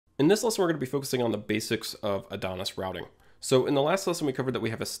In this lesson, we're going to be focusing on the basics of Adonis routing. So in the last lesson, we covered that we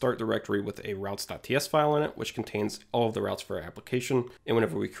have a start directory with a routes.ts file in it, which contains all of the routes for our application. And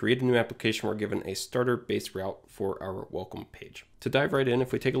whenever we create a new application, we're given a starter base route for our welcome page. To dive right in,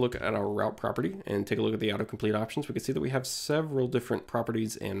 if we take a look at our route property and take a look at the autocomplete options, we can see that we have several different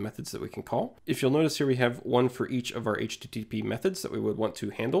properties and methods that we can call. If you'll notice here, we have one for each of our HTTP methods that we would want to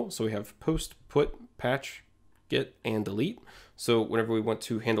handle. So we have post, put, patch, get, and delete. So whenever we want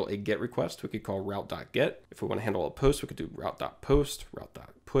to handle a get request, we could call route.get. If we want to handle a post, we could do route.post,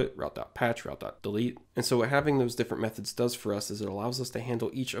 route.put, route.patch, route.delete. And so what having those different methods does for us is it allows us to handle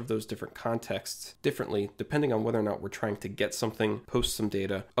each of those different contexts differently, depending on whether or not we're trying to get something, post some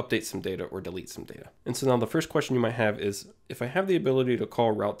data, update some data, or delete some data. And so now the first question you might have is, if I have the ability to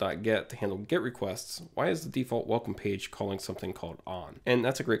call route.get to handle get requests, why is the default welcome page calling something called on? And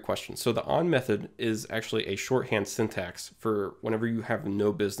that's a great question. So the on method is actually a shorthand syntax for whenever you have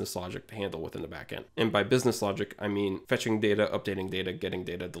no business logic to handle within the backend. And by business logic, I mean fetching data, updating data, getting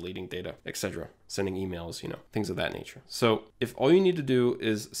data, deleting data, etc., sending emails, things of that nature. So if all you need to do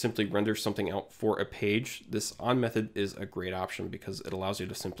is simply render something out for a page, this on method is a great option because it allows you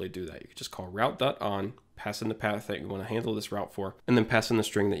to simply do that. You can just call route.on, pass in the path that you want to handle this route for, and then pass in the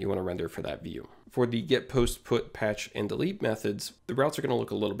string that you want to render for that view. For the get, post, put, patch, and delete methods, the routes are going to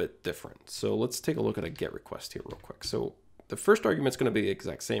look a little bit different. So let's take a look at a get request here real quick. So the first argument is going to be the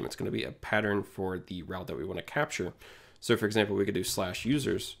exact same. It's going to be a pattern for the route that we want to capture. So for example, we could do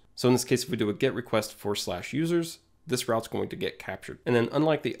 /users. So in this case, if we do a get request for /users, this route's going to get captured. And then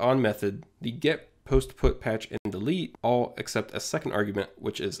unlike the on method, the get, post, put, patch, and delete all accept a second argument,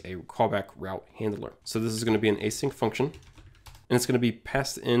 which is a callback route handler. So this is going to be an async function, and it's going to be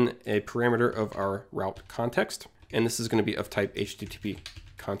passed in a parameter of our route context. And this is going to be of type HTTP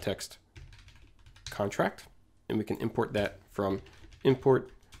context contract. And we can import that from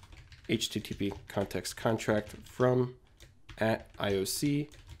import HTTP context contract from @IOC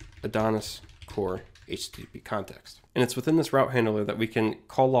Adonis core HTTP context. And it's within this route handler that we can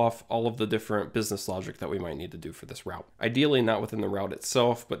call off all of the different business logic that we might need to do for this route. Ideally not within the route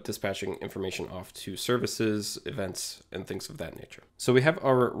itself, but dispatching information off to services, events, and things of that nature. So we have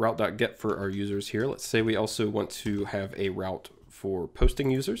our route.get for our users here. Let's say we also want to have a route for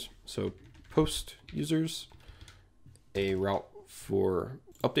posting users. So post users, a route for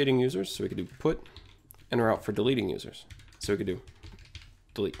updating users. So we could do put, and a route for deleting users. So we could do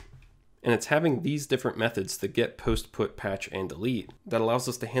delete. And it's having these different methods, the get, post, put, patch, and delete, that allows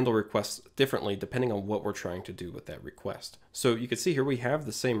us to handle requests differently depending on what we're trying to do with that request. So you can see here we have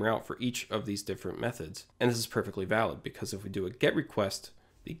the same route for each of these different methods. And this is perfectly valid because if we do a get request,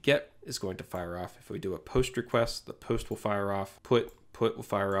 the get is going to fire off. If we do a post request, the post will fire off, put will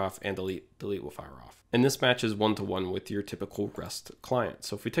fire off, and delete will fire off. And this matches one-to-one with your typical REST client.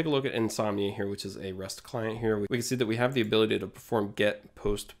 So if we take a look at Insomnia here, which is a REST client here, we can see that we have the ability to perform get,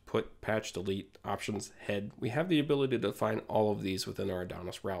 post, put, patch, delete, options, head. We have the ability to define all of these within our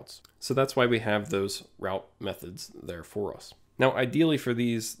Adonis routes. So that's why we have those route methods there for us. Now, ideally for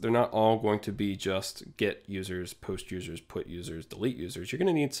these, they're not all going to be just get users, post users, put users, delete users. You're going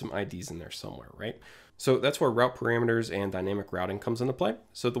to need some IDs in there somewhere, right? So that's where route parameters and dynamic routing comes into play.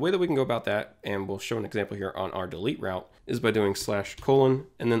 So the way that we can go about that, and we'll show an example here on our delete route, is by doing /: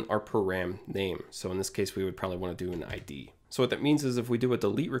 and then our param name. So in this case, we would probably want to do an ID. So what that means is if we do a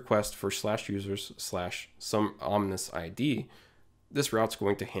delete request for /users / some ominous ID, this route's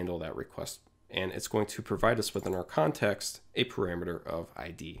going to handle that request. And it's going to provide us within our context a parameter of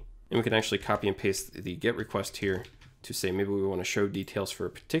ID. And we can actually copy and paste the get request here to say maybe we want to show details for a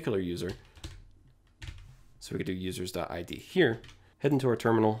particular user. So we could do users.id here, head into our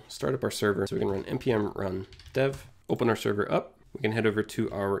terminal, start up our server. So we can run npm run dev, open our server up. We can head over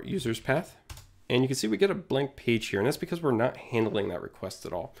to our users path. And you can see we get a blank page here, and that's because we're not handling that request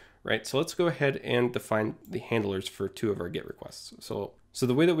at all, right? So let's go ahead and define the handlers for two of our get requests. So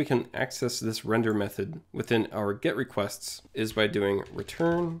the way that we can access this render method within our get requests is by doing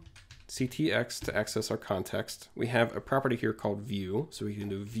return ctx to access our context. We have a property here called view, so we can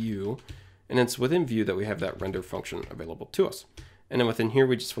do view, and it's within view that we have that render function available to us. And then within here,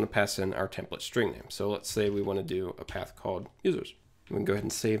 we just want to pass in our template string name. So let's say we want to do a path called users. We can go ahead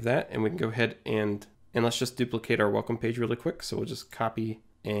and save that, and we can go ahead and let's just duplicate our welcome page really quick. So we'll just copy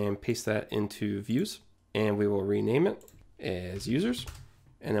and paste that into views, and we will rename it as users.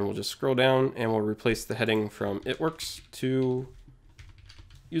 And then we'll just scroll down and we'll replace the heading from it works to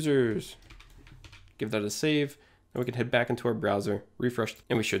users. Give that a save. And we can head back into our browser, refresh,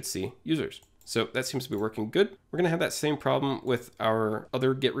 and we should see users. So that seems to be working good. We're going to have that same problem with our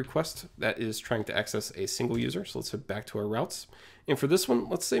other GET request that is trying to access a single user. So let's head back to our routes. And for this one,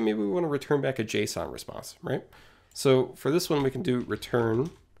 let's say maybe we want to return back a JSON response, right? So for this one, we can do return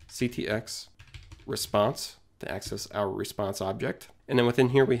CTX response to access our response object. And then within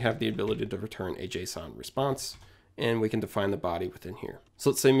here, we have the ability to return a JSON response, and we can define the body within here. So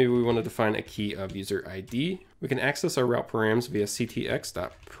let's say maybe we want to define a key of user ID. We can access our route params via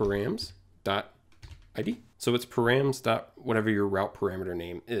ctx.params.id. So it's params. Whatever your route parameter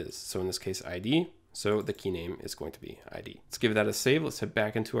name is. So in this case, ID. So the key name is going to be ID. Let's give that a save. Let's head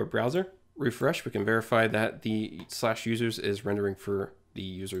back into our browser. Refresh. We can verify that the /users is rendering for the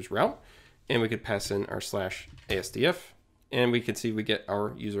user's route. And we could pass in our /ASDF. And we can see we get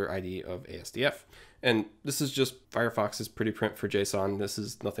our user ID of ASDF. And this is just Firefox's pretty print for JSON. This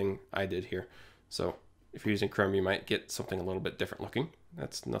is nothing I did here. So if you're using Chrome, you might get something a little bit different looking.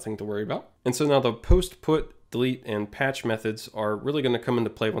 That's nothing to worry about. And so now the post, put, delete, and patch methods are really going to come into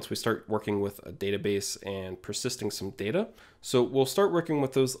play once we start working with a database and persisting some data. So we'll start working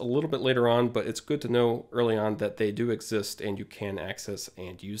with those a little bit later on, but it's good to know early on that they do exist and you can access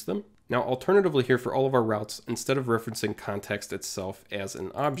and use them. Now, alternatively here for all of our routes, instead of referencing context itself as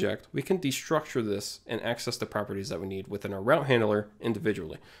an object, we can destructure this and access the properties that we need within our route handler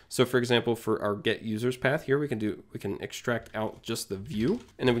individually. So for example, for our get users path here, we can extract out just the view,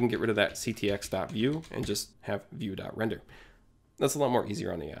 and then we can get rid of that ctx.view and just have view.render. That's a lot more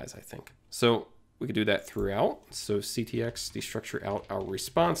easier on the eyes, I think. So we could do that throughout. So ctx destructure out our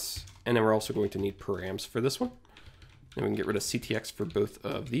response, and then we're also going to need params for this one. And we can get rid of ctx for both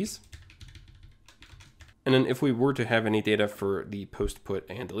of these. And then if we were to have any data for the post, put,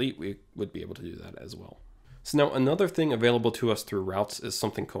 and delete, we would be able to do that as well. So now another thing available to us through routes is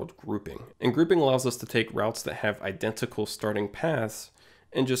something called grouping. And grouping allows us to take routes that have identical starting paths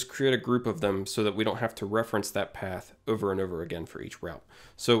and just create a group of them so that we don't have to reference that path over and over again for each route.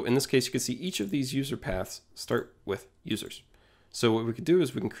 So in this case, you can see each of these user paths start with users. So what we could do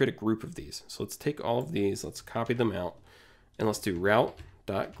is we can create a group of these. So let's take all of these, let's copy them out, and let's do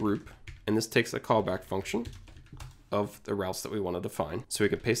route.group. And this takes a callback function of the routes that we want to define. So we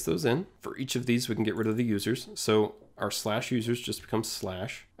can paste those in. For each of these, we can get rid of the users. So our /users just becomes /,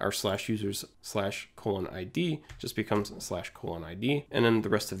 our /users /:ID just becomes /:ID. And then the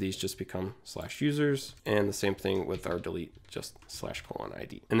rest of these just become /users. And the same thing with our delete, just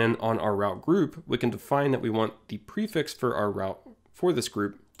 /:ID. And then on our route group, we can define that we want the prefix for our route for this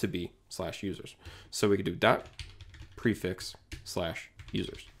group to be /users. So we could do dot prefix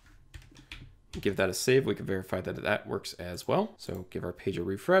 /users. Give that a save. We can verify that that works as well. So give our page a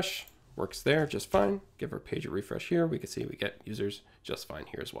refresh, works there just fine. Give our page a refresh here. We can see we get users just fine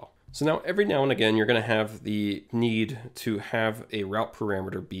here as well. So now every now and again, you're going to have the need to have a route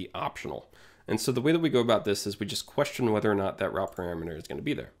parameter be optional. And so the way that we go about this is we just question whether or not that route parameter is going to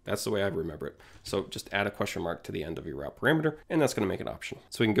be there. That's the way I remember it. So just add a question mark to the end of your route parameter, and that's going to make it optional.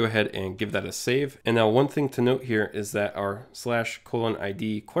 So we can go ahead and give that a save. And now one thing to note here is that our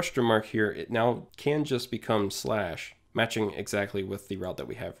 /:ID question mark here, it now can just become /, matching exactly with the route that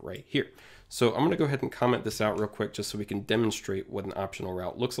we have right here. So I'm going to go ahead and comment this out real quick just so we can demonstrate what an optional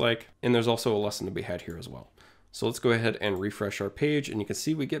route looks like. And there's also a lesson to be had here as well. So let's go ahead and refresh our page, and you can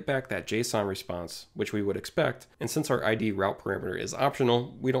see we get back that JSON response, which we would expect. And since our ID route parameter is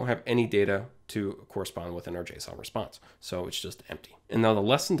optional, we don't have any data to correspond within our JSON response. So it's just empty. And now the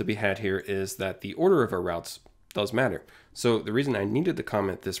lesson to be had here is that the order of our routes does matter. So the reason I needed to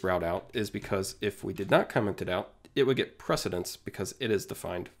comment this route out is because if we did not comment it out, it would get precedence because it is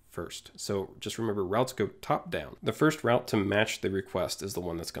defined first. So just remember, routes go top down. The first route to match the request is the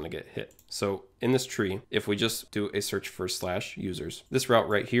one that's going to get hit. So in this tree, if we just do a search for /users, this route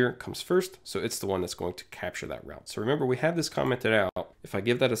right here comes first. So it's the one that's going to capture that route. So remember, we have this commented out. If I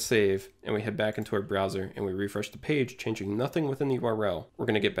give that a save and we head back into our browser and we refresh the page, changing nothing within the URL, we're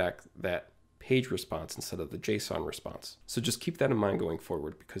going to get back that page response instead of the JSON response. So just keep that in mind going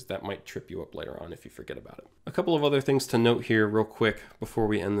forward because that might trip you up later on if you forget about it. A couple of other things to note here real quick before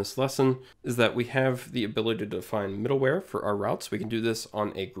we end this lesson is that we have the ability to define middleware for our routes. We can do this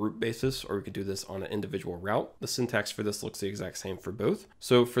on a group basis or we could do this on an individual route. The syntax for this looks the exact same for both.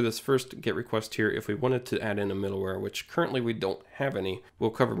 So for this first GET request here, if we wanted to add in a middleware, which currently we don't have any, we'll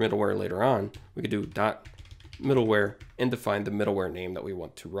cover middleware later on, we could do .middleware and define the middleware name that we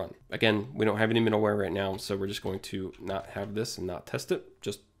want to run. Again, we don't have any middleware right now, so we're just going to not have this and not test it.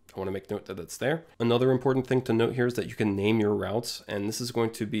 Just I want to make note that it's there. Another important thing to note here is that you can name your routes, and this is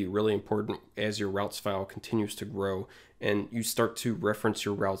going to be really important as your routes file continues to grow and you start to reference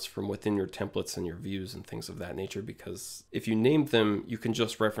your routes from within your templates and your views and things of that nature, because if you name them, you can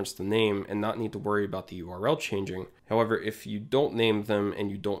just reference the name and not need to worry about the URL changing. However, if you don't name them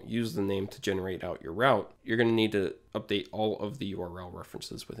and you don't use the name to generate out your route, you're going to need to update all of the URL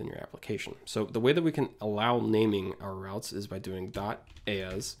references within your application. So the way that we can allow naming our routes is by doing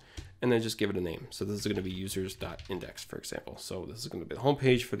 .as and then just give it a name. So this is going to be users.index, for example. So this is going to be the home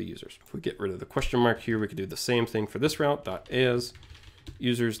page for the users. If we get rid of the question mark here, we could do the same thing for this route, .as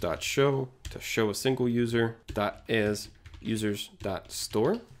users.show to show a single user, .as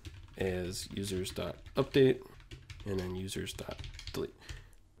users.store as users.update, and then users.delete.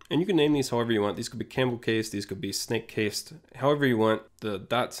 And you can name these however you want. These could be camel cased, these could be snake cased, however you want. The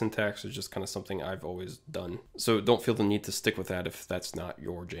dot syntax is just kind of something I've always done. So don't feel the need to stick with that if that's not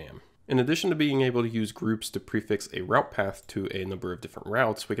your jam. In addition to being able to use groups to prefix a route path to a number of different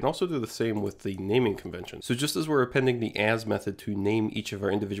routes, we can also do the same with the naming convention. So just as we're appending the as method to name each of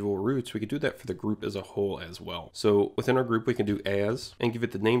our individual routes, we could do that for the group as a whole as well. So within our group, we can do as and give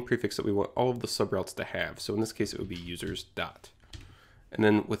it the name prefix that we want all of the subroutes to have. So in this case, it would be users dot. And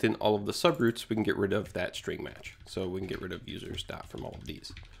then within all of the subroutes, we can get rid of that string match. So we can get rid of users dot from all of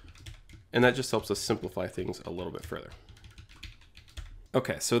these. And that just helps us simplify things a little bit further.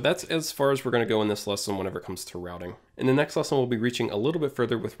 Okay, so that's as far as we're going to go in this lesson whenever it comes to routing. In the next lesson, we'll be reaching a little bit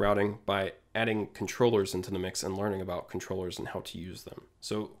further with routing by adding controllers into the mix and learning about controllers and how to use them.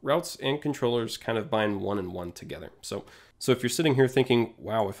 So routes and controllers kind of bind one and one together. So if you're sitting here thinking,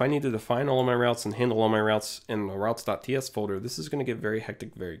 wow, if I need to define all of my routes and handle all my routes in the routes.ts folder, this is going to get very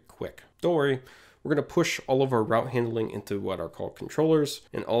hectic very quick. Don't worry. We're going to push all of our route handling into what are called controllers,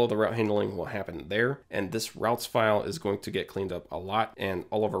 and all of the route handling will happen there. And this routes file is going to get cleaned up a lot, and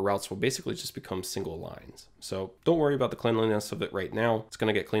all of our routes will basically just become single lines. So don't worry about the cleanliness of it right now. It's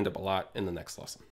going to get cleaned up a lot in the next lesson.